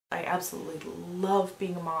absolutely love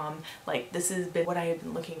being a mom. Like, this has been what I have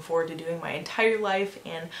been looking forward to doing my entire life,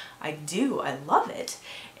 and I love it.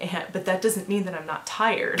 But that doesn't mean that I'm not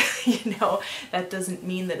tired, you know? That doesn't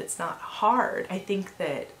mean that it's not hard. I think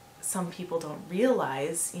that some people don't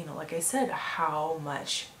realize, you know, like I said, how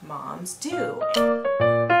much moms do.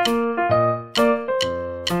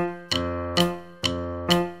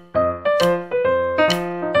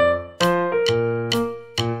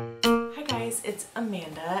 Hi guys, it's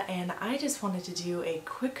Amanda, and I just wanted to do a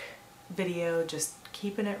quick video, just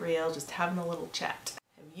keeping it real, just having a little chat.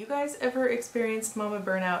 Have you guys ever experienced mama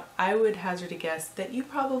burnout? I would hazard a guess that you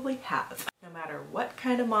probably have. No matter what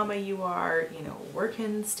kind of mama you are, you know,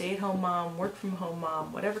 working, stay-at-home mom, work from home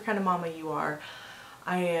mom, whatever kind of mama you are,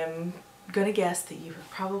 I am gonna guess that you have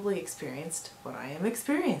probably experienced what I am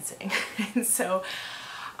experiencing. And so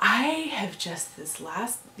I have just these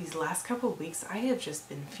last couple of weeks, I have just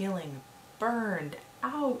been feeling burned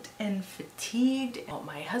out and fatigued.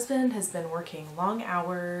 My husband has been working long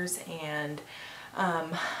hours, and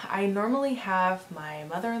I normally have my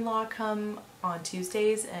mother-in-law come on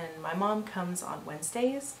Tuesdays and my mom comes on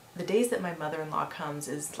Wednesdays. The days that my mother-in-law comes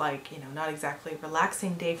is like, you know, not exactly a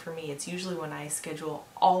relaxing day for me. It's usually when I schedule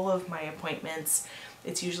all of my appointments.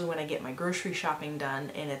 It's usually when I get my grocery shopping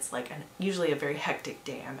done, and it's like usually a very hectic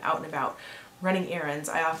day. I'm out and about running errands.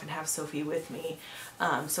 I often have Sophie with me,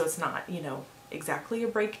 so it's not, you know, exactly a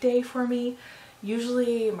break day for me.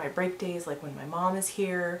 Usually my break days, like when my mom is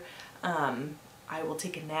here, I will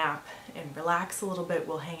take a nap and relax a little bit.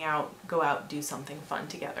 We'll hang out, go out, do something fun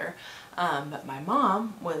together. But my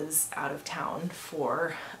mom was out of town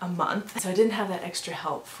for a month, so I didn't have that extra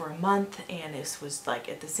help for a month, and this was like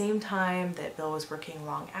at the same time that Bill was working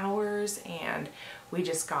long hours, and we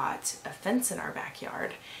just got a fence in our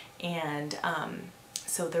backyard. And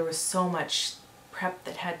so there was so much prep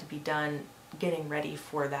that had to be done getting ready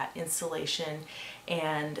for that installation,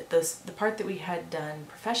 and the part that we had done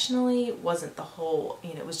professionally wasn't the whole,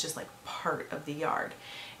 you know, it was just like part of the yard.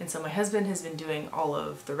 And so my husband has been doing all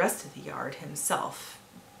of the rest of the yard himself,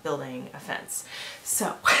 building a fence.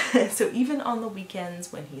 So even on the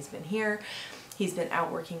weekends when he's been here, he's been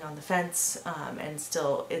out working on the fence, and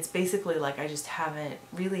still it's basically like I just haven't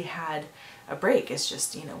really had a break. It's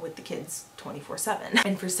just, you know, with the kids 24/7.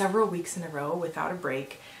 And for several weeks in a row without a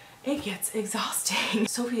break, it gets exhausting.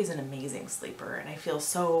 Sophie is an amazing sleeper, and I feel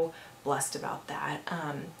so blessed about that.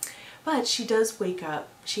 But she does wake up.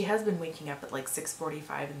 She has been waking up at like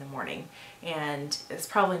 6:45 in the morning, and it's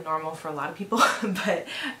probably normal for a lot of people, but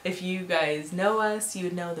if you guys know us, you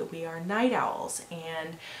would know that we are night owls,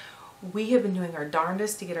 and we have been doing our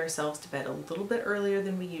darndest to get ourselves to bed a little bit earlier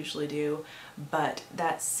than we usually do, but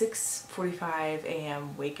that 6:45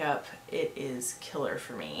 a.m. wake up, it is killer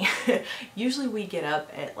for me. Usually we get up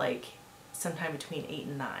at like sometime between 8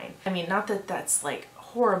 and 9. I mean, not that that's like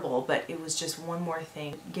horrible, but it was just one more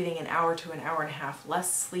thing, getting an hour to an hour and a half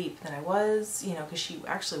less sleep than I was, you know, because she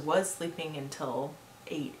actually was sleeping until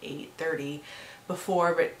 8:30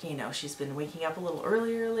 before, but you know, she's been waking up a little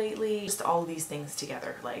earlier lately. Just all these things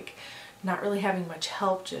together, like not really having much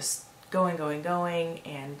help, just going,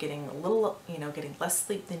 and getting a little, you know, getting less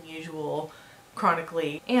sleep than usual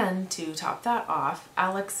chronically. And to top that off,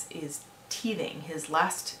 Alex is teething, his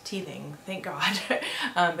last teething, thank God,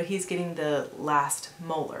 but he's getting the last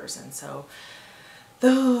molars, and so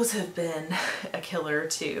those have been a killer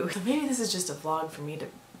too. So maybe this is just a vlog for me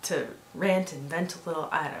to rant and vent a little,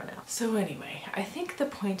 I don't know. So anyway, I think the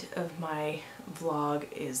point of my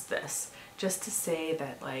vlog is this, just to say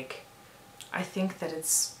that, like, I think that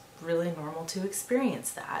it's really normal to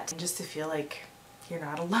experience that, and just to feel like you're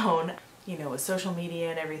not alone. You know, with social media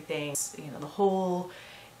and everything, you know, the whole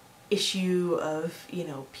issue of, you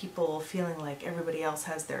know, people feeling like everybody else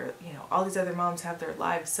has their, you know, all these other moms have their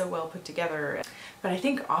lives so well put together. But I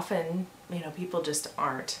think often, you know, people just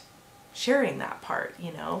aren't sharing that part,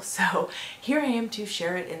 you know. So here I am to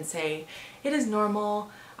share it and say it is normal.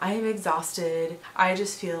 I am exhausted. I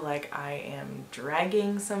just feel like I am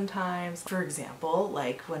dragging sometimes. For example,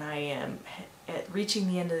 like when I am at reaching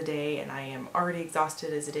the end of the day and I am already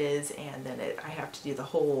exhausted as it is, and then I have to do the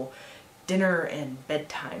whole dinner and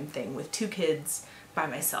bedtime thing with 2 kids by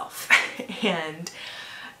myself. And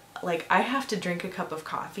like I have to drink a cup of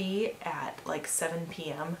coffee at like 7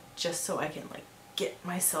 p.m. just so I can like get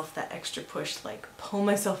myself that extra push, like pull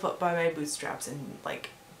myself up by my bootstraps and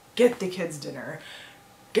like get the kids dinner,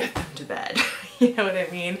 get them to bed. You know what I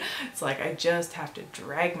mean? It's like I just have to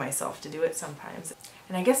drag myself to do it sometimes.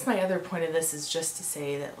 And I guess my other point of this is just to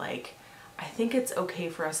say that, like, I think it's okay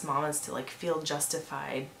for us mamas to like feel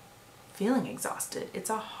justified feeling exhausted. It's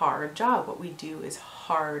a hard job. What we do is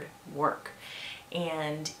hard work.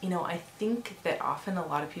 And, you know, I think that often a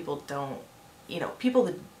lot of people don't, you know, people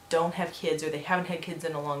that don't have kids or they haven't had kids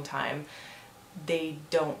in a long time, they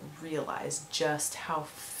don't realize just how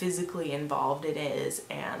physically involved it is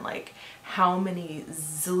and like how many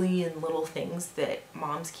zillion little things that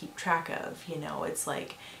moms keep track of. You know, it's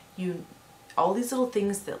like all these little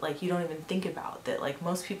things that like you don't even think about, that like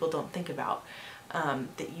most people don't think about,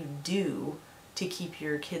 that you do to keep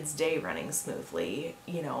your kid's day running smoothly.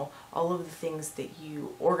 You know, all of the things that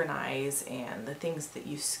you organize and the things that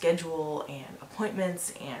you schedule and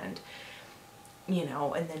appointments and, you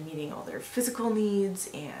know, and then meeting all their physical needs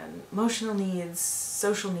and emotional needs,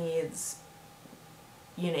 social needs,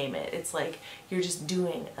 you name it. It's like you're just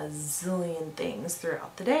doing a zillion things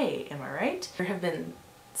throughout the day. Am I right? There have been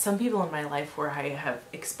some people in my life where I have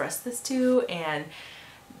expressed this to, and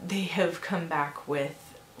they have come back with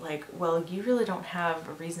like, well, you really don't have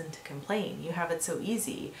a reason to complain. You have it so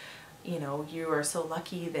easy. You know, you are so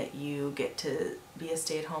lucky that you get to be a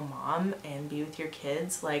stay-at-home mom and be with your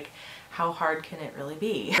kids. Like, how hard can it really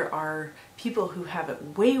be? There are people who have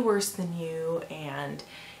it way worse than you, and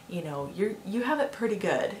you know, you have it pretty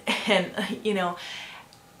good. And you know,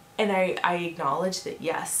 and I acknowledge that,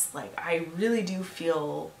 yes, like I really do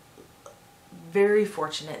feel very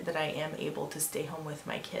fortunate that I am able to stay home with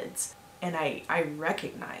my kids. And I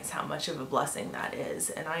recognize how much of a blessing that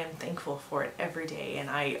is, and I am thankful for it every day,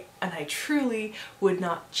 and I truly would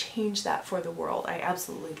not change that for the world. I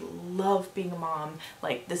absolutely love being a mom.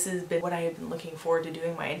 Like, this has been what I have been looking forward to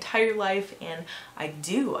doing my entire life, and I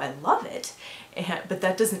love it. But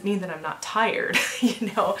that doesn't mean that I'm not tired.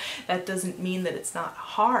 You know, that doesn't mean that it's not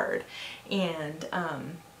hard. And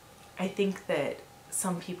I think that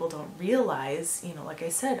some people don't realize, you know, like I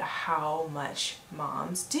said, how much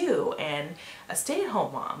moms do. And a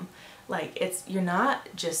stay-at-home mom, like, you're not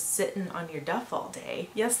just sitting on your duff all day.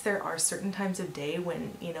 Yes, there are certain times of day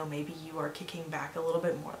when, you know, maybe you are kicking back a little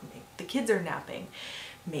bit more. The kids are napping.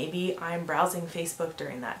 Maybe I'm browsing Facebook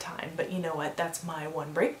during that time, but you know what? That's my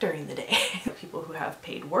one break during the day. People who have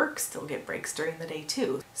paid work still get breaks during the day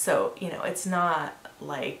too. So, you know, it's not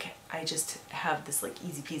like I just have this like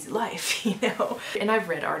easy peasy life, you know? And I've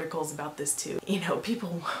read articles about this too. You know,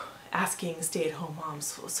 people asking stay-at-home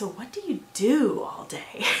moms, so what do you do all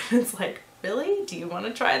day? It's like, really? Do you want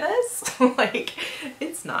to try this? Like,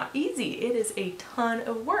 it's not easy. It is a ton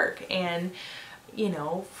of work. And you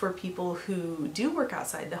know, for people who do work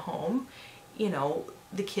outside the home, you know,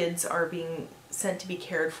 the kids are being sent to be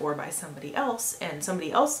cared for by somebody else, and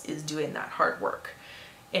somebody else is doing that hard work,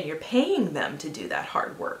 and you're paying them to do that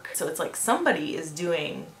hard work. So it's like somebody is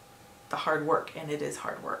doing the hard work, and it is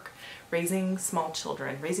hard work. Raising small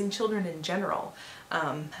children, raising children in general,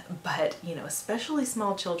 but you know, especially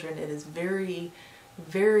small children, it is very,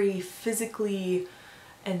 very physically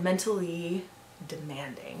and mentally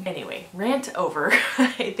demanding. Anyway, rant over.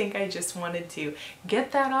 I think I just wanted to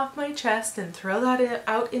get that off my chest and throw that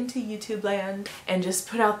out into YouTube land, and just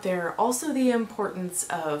put out there also the importance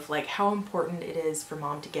of like how important it is for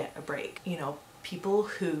mom to get a break. You know, people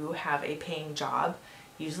who have a paying job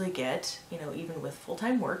usually get, you know, even with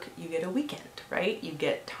full-time work, you get a weekend, right? You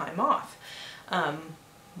get time off.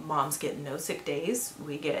 Moms get no sick days.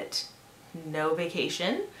 We get no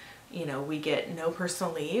vacation. You know, we get no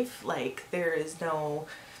personal leave. Like, there is no,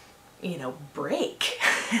 you know, break.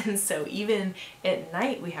 And so even at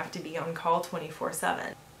night we have to be on call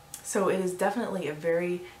 24/7. So it is definitely a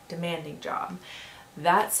very demanding job.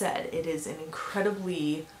 That said, it is an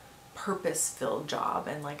incredibly purpose-filled job,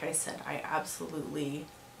 and like I said, I absolutely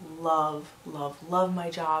love, love, love my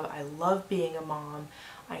job. I love being a mom.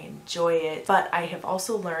 I enjoy it, but I have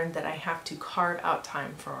also learned that I have to carve out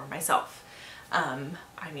time for myself.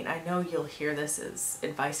 I mean, I know you'll hear this as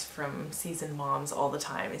advice from seasoned moms all the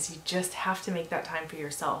time, is you just have to make that time for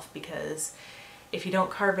yourself, because if you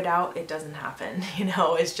don't carve it out, it doesn't happen. You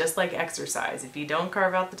know, it's just like exercise. If you don't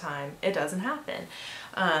carve out the time, it doesn't happen.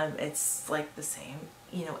 It's like the same,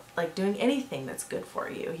 you know, like doing anything that's good for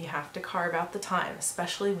you. You have to carve out the time,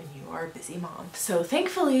 especially when you are a busy mom. So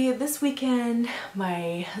thankfully this weekend,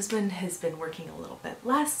 my husband has been working a little bit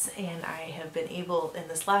less, and I have been able, in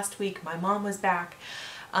this last week, my mom was back.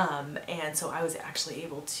 And so I was actually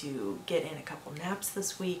able to get in a couple naps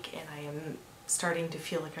this week, and I am starting to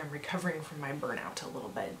feel like I'm recovering from my burnout a little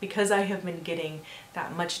bit, because I have been getting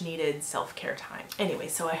that much needed self-care time. Anyway,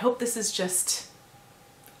 so I hope this is just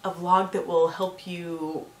a vlog that will help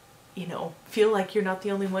you, you know, feel like you're not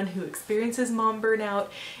the only one who experiences mom burnout,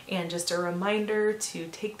 and just a reminder to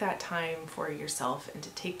take that time for yourself and to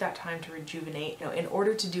take that time to rejuvenate. You know, in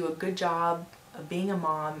order to do a good job of being a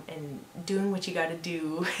mom and doing what you gotta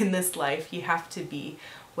do in this life, you have to be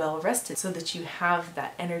well rested so that you have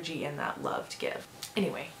that energy and that love to give.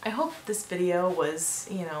 Anyway, I hope this video was,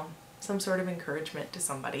 you know, some sort of encouragement to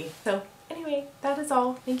somebody. So anyway, that is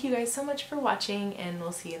all. Thank you guys so much for watching, and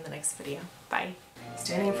we'll see you in the next video. Bye.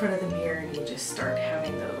 Standing in front of the mirror and you just start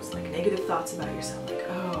having those like negative thoughts about yourself, like,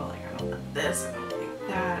 oh, like I don't like this, I don't like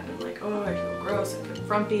that, and like, oh, I feel gross, I feel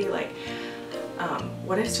frumpy. Like,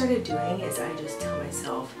 what I started doing is I just tell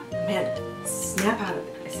myself, man, snap out of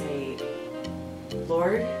it. I say,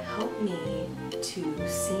 Lord, help me to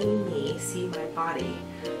see my body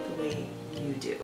the way you do.